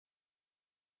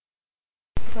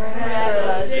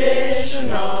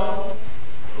Prepositional,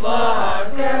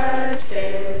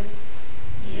 locative,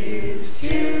 used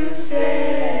to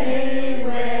say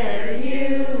where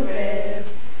you live,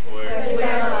 where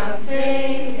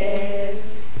something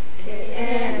is. It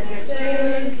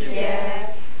answers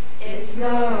yeah, it's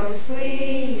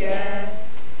mostly yeah,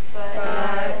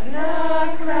 but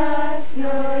na cross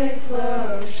noi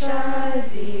plo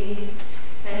shadi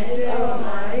and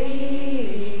domari.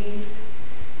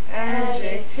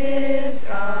 Adjectives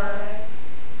are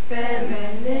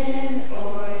feminine.